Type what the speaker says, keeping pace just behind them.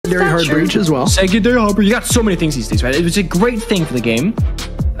secondary hard breach as well. Secondary hard breach. You got so many things these days, right? It was a great thing for the game.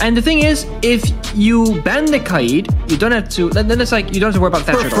 And the thing is, if you ban the Kaid, you don't have to. Then it's like you don't have to worry about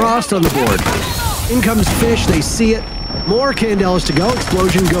Thatcher. Frost on the board. In comes Fish. They see it. More Candelas to go.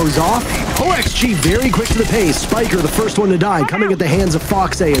 Explosion goes off. OXG very quick to the pace. Spiker, the first one to die, coming at the hands of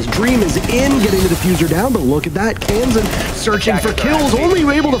Fox A as Dream is in, getting the diffuser down. But look at that. Kansan searching for kills. Only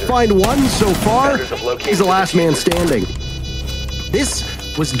able to find one so far. He's the last man standing. This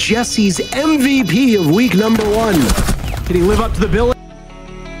was Jesse's MVP of week number 1. Can he live up to the billing?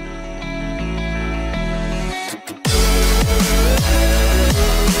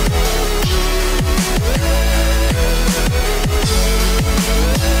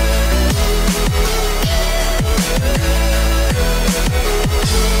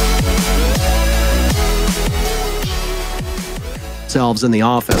 Selves in the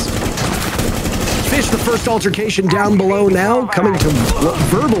office. Fish, the first altercation down below now, coming to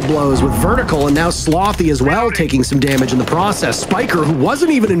verbal blows with Vertical, and now Slothy as well, taking some damage in the process. Spiker, who wasn't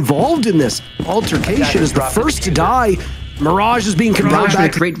even involved in this altercation, is the first to die. Mirage is being controlled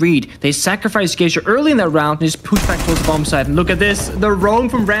back. Great read. They sacrificed Geisha early in that round and just pushed back towards the bomb site. And look at this. The roam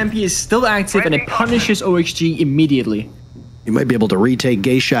from Rampy is still active and it punishes OXG immediately. You might be able to retake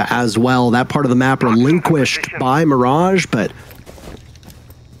Geisha as well. That part of the map relinquished by Mirage, but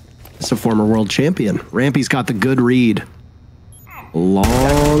it's a former world champion. Rampy's got the good read.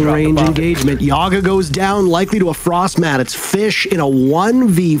 Long range engagement. Yaga goes down, likely to a frost mat. It's Fish in a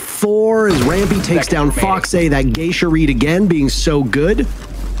 1v4 as Rampy takes down Fox A. That Geisha read again being so good.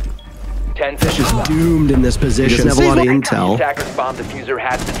 Fish is doomed in this position. Doesn't have a lot of intel.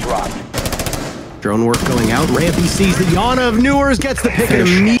 Drone work going out. Rampy sees the Yana of Newers, gets the pick and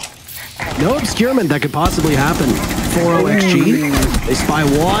immediately. No obscurement that could possibly happen for OXG. They spy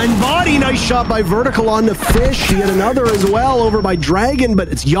one body. Nice shot by Vertical on the Fish. Yet another as well over by Dragon, but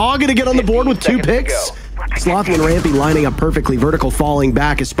it's Yaga to get on the board with 2 picks. Slothy and Rampy lining up perfectly. Vertical falling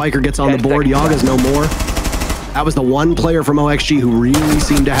back as Spiker gets on the board. Yaga's no more. That was the one player from OXG who really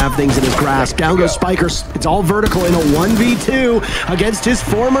seemed to have things in his grasp. Down goes Spiker. It's all Vertical in a 1v2 against his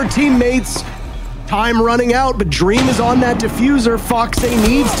former teammates. Time running out, but Dream is on that diffuser. Fox A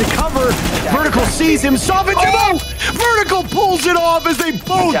needs to cover. Vertical sees him. Vertical pulls it off as they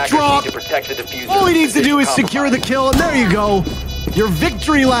both drop. All he needs to do is secure the kill, and there you go. Your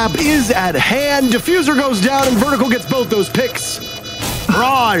victory lap is at hand. Diffuser goes down, and Vertical gets both those picks.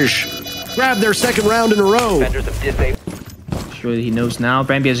 Mirage grab their second round in a row. Sure he knows now.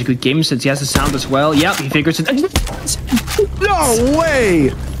 Rampy has a good game since he has the sound as well. Yep, he figures it. No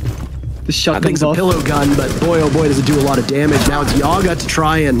way! The shotgun's I think it's a pillow gun, but boy, oh boy, does it do a lot of damage. Now it's Yaga to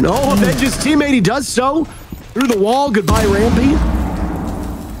try and avenge his teammate. He does so through the wall. Goodbye, Rampy.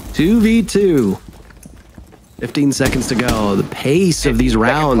 2v2. 15 seconds to go. The pace of these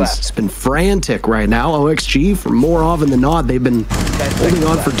rounds has been frantic right now. OXG, for more often than not, they've been holding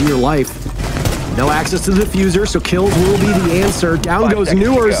on for dear life. No access to the diffuser, so kills will be the answer. Down goes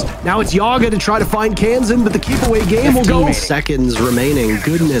Newers. Now it's Yaga to try to find Kansan, but the keep away game will go. Seconds remaining.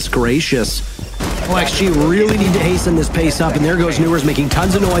 Goodness gracious. OXG really need to hasten this pace up, and there goes Newers making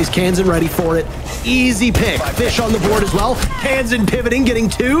tons of noise. Kansan ready for it. Easy pick. Fish on the board as well. Kansan pivoting, getting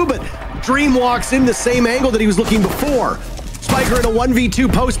 2, but Dream walks in the same angle that he was looking before. Spiker in a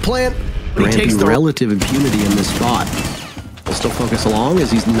 1v2 post plant. But he takes the relative impunity in this spot. He'll still focus along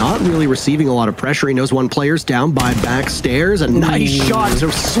as he's not really receiving a lot of pressure. He knows one player's down by back stairs. A nice shot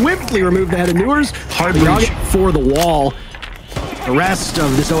to swiftly remove the head of Newers. Hard breach for the wall. The rest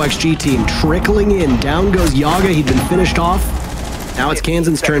of this OXG team trickling in. Down goes Yaga. He'd been finished off. Now it's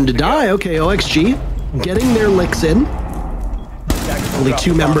Kansan's turn to die. Okay, OXG getting their licks in. Only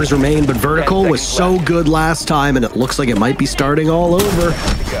 2 members remain, but Vertical was so good last time, and it looks like it might be starting all over.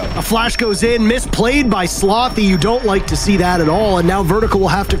 A flash goes in, misplayed by Slothy. You don't like to see that at all, and now Vertical will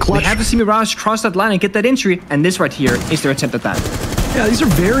have to clutch. They have to see Mirage cross that line and get that entry, and this right here is their attempt at that. Yeah, these are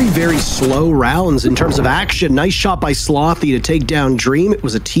very, very slow rounds in terms of action. Nice shot by Slothy to take down Dream. It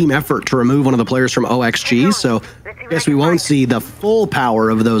was a team effort to remove one of the players from OXG, so I guess we won't see the full power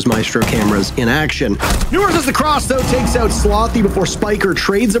of those Maestro cameras in action. Newers as the cross, though, takes out Slothy before Spiker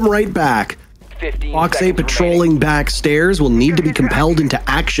trades him right back. Fox A patrolling back stairs will need to be compelled into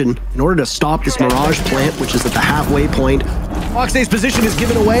action in order to stop this Mirage plant, which is at the halfway point. Fox A's position is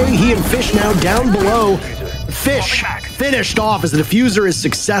given away. He and Fish now down below. Fish finished off as the diffuser is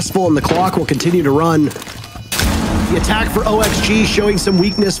successful and the clock will continue to run. The attack for OXG showing some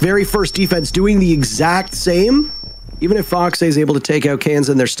weakness. Very first defense doing the exact same. Even if Fox A is able to take out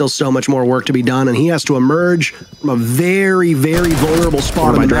Kansan, there's still so much more work to be done, and he has to emerge from a very, very vulnerable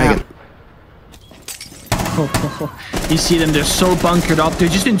spot on the Dragon. You see them, they're so bunkered up. They're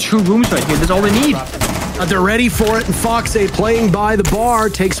just in 2 rooms right here. That's all they need. They're ready for it, and Foxay playing by the bar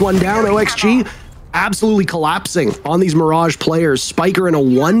takes one down. OXG absolutely collapsing on these Mirage players. Spiker in a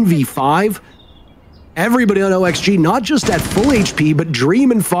 1v5. Everybody on OXG, not just at full HP, but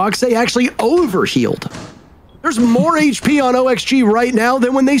Dream and Foxay actually overhealed. There's more HP on OXG right now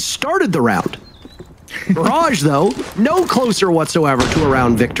than when they started the round. Mirage, though, no closer whatsoever to a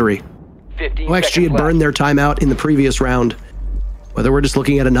round victory. OXG had burned their timeout in the previous round. Whether we're just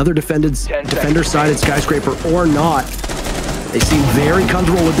looking at another defender-sided skyscraper or not, they seem very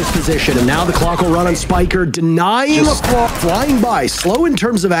comfortable with this position, and now the clock will run on Spiker, denying a flying by. Slow in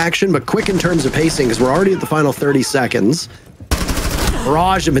terms of action, but quick in terms of pacing, because we're already at the final 30 seconds.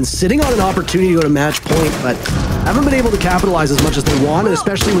 Mirage have been sitting on an opportunity to go to match point, but haven't been able to capitalize as much as they want, and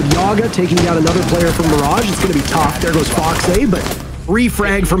especially with Yaga taking down another player from Mirage, it's going to be tough. There goes Foxay, but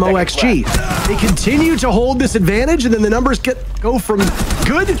refrag from OXG. They continue to hold this advantage, and then the numbers go from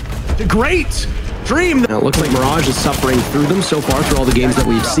good to great. Dream. Now, it looks like Mirage is suffering through them so far through all the games that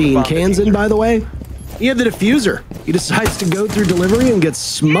we've seen. Kansan, by the way, he had the diffuser. He decides to go through delivery and gets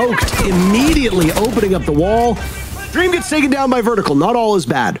smoked immediately, opening up the wall. Dream gets taken down by Vertical. Not all is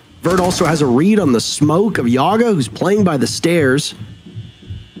bad. Vert also has a read on the smoke of Yaga, who's playing by the stairs.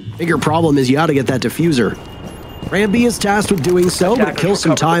 Bigger problem is you got to get that diffuser. Rampy is tasked with doing so, but kills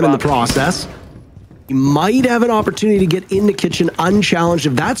some time in the process. He might have an opportunity to get into kitchen unchallenged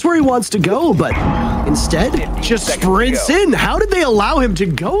if that's where he wants to go, but instead just sprints in. How did they allow him to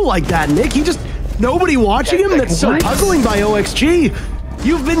go like that, Nick? Nobody watching him? That's so puzzling by OXG.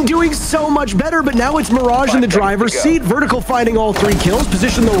 You've been doing so much better, but now it's Mirage in the driver's seat. Vertical finding all 3 kills,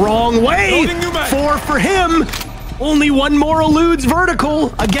 positioned the wrong way. 4 for him. Only 1 more eludes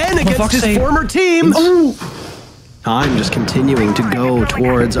Vertical, again against his former team. Time just continuing to go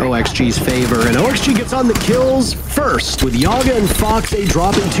towards OXG's favor, and OXG gets on the kills first, with Yaga and Foxay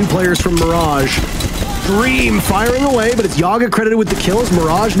dropping 2 players from Mirage. Dream firing away, but it's Yaga credited with the kills.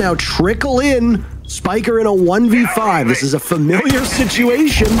 Mirage now trickle in. Spiker in a 1v5. This is a familiar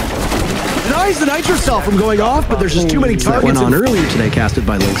situation. Denies the Nitro Cell from going off, but there's just too many targets. That went on earlier today, casted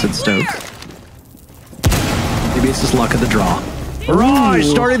by Lynx and Stoke. Maybe it's just luck of the draw. Mirage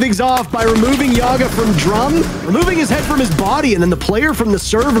starting things off by removing Yaga from drum, removing his head from his body, and then the player from the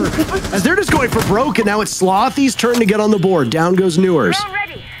server, as they're just going for broke, and now it's Slothy's turn to get on the board. Down goes Newers.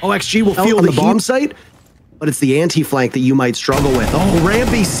 OXG will feel the bomb site, but it's the anti-flank that you might struggle with. Oh,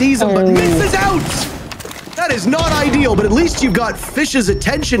 Rampy sees him, but misses out! That is not ideal, but at least you've got Fish's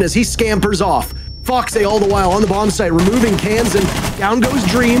attention as he scampers off. Foxay all the while on the bomb site, removing Kansan. Down goes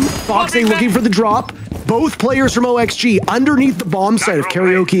Dream. Foxay looking for the drop. Both players from OXG underneath the bomb site of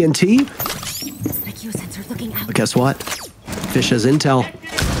Karaoke and T. But guess what? Fish has intel.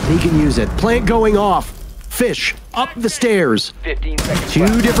 He can use it. Plant going off. Fish up the stairs. 2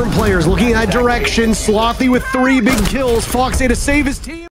 different players looking in that direction. Slothy with 3 big kills. Foxay to save his team.